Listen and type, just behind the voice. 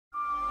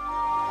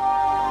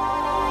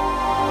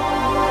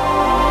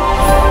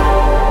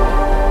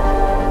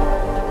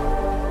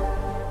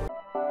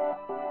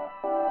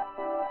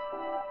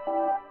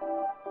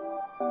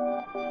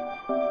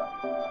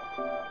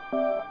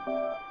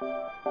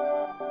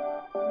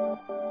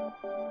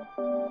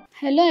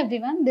Hello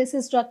everyone, this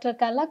is Dr.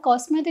 Kala,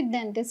 cosmetic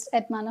dentist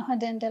at Manohar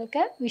Dental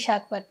Care,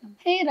 Visakhapatnam.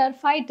 Here are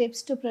 5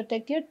 tips to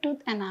protect your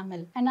tooth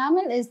enamel.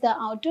 Enamel is the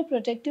outer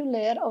protective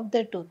layer of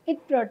the tooth.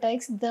 It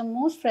protects the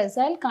most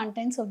fragile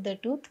contents of the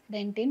tooth,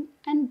 dentin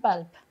and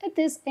pulp. It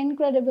is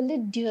incredibly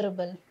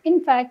durable. In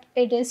fact,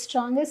 it is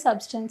strongest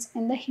substance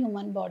in the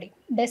human body.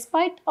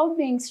 Despite of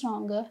being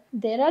stronger,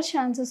 there are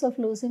chances of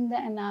losing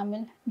the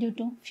enamel due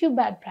to few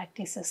bad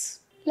practices.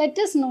 Let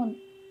us know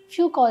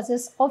few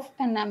causes of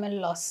enamel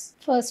loss.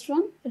 First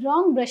one,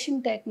 wrong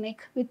brushing technique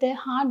with a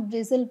hard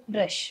bristle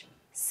brush.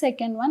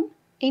 Second one,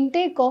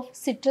 intake of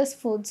citrus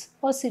foods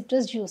or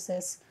citrus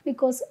juices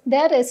because they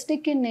are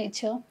acidic in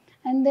nature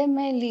and they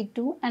may lead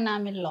to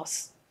enamel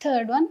loss.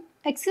 Third one,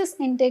 excess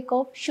intake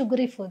of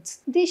sugary foods.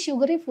 These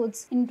sugary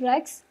foods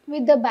interacts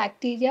with the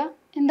bacteria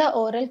in the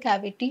oral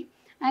cavity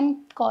and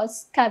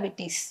cause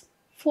cavities.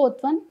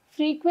 Fourth one,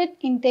 frequent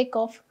intake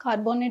of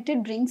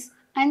carbonated drinks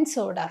and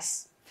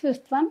sodas.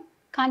 Fifth one,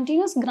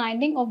 continuous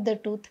grinding of the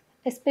tooth,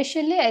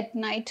 especially at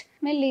night,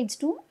 may lead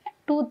to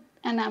tooth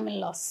enamel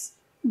loss.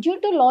 Due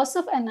to loss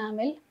of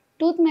enamel,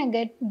 tooth may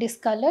get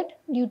discolored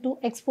due to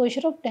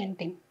exposure of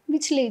dentin,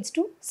 which leads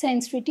to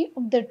sensitivity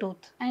of the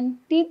tooth, and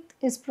teeth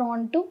is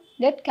prone to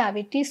get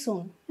cavity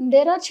soon. And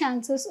there are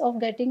chances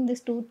of getting this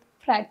tooth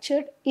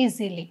fractured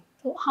easily.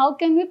 So how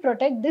can we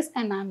protect this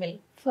enamel?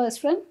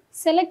 First one,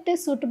 select a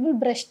suitable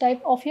brush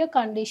type of your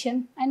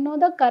condition and know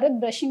the correct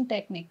brushing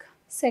technique.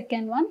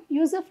 Second one,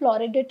 use a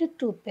fluoridated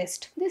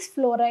toothpaste. This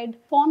fluoride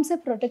forms a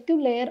protective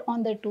layer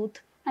on the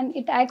tooth and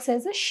it acts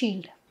as a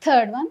shield.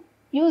 Third one,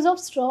 use of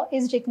straw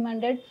is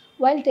recommended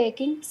while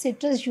taking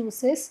citrus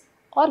juices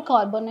or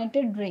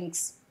carbonated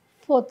drinks.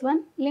 Fourth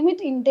one, limit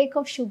intake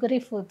of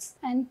sugary foods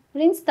and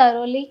rinse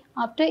thoroughly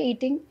after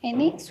eating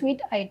any sweet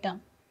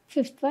item.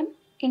 Fifth one,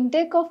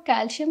 intake of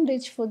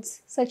calcium-rich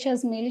foods such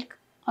as milk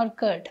or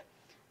curd.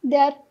 They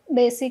are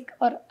basic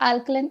or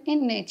alkaline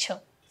in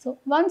nature. So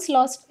once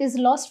lost is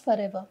lost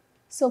forever.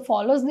 So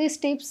follow these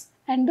tips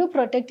and do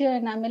protect your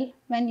enamel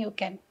when you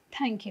can.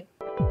 Thank you.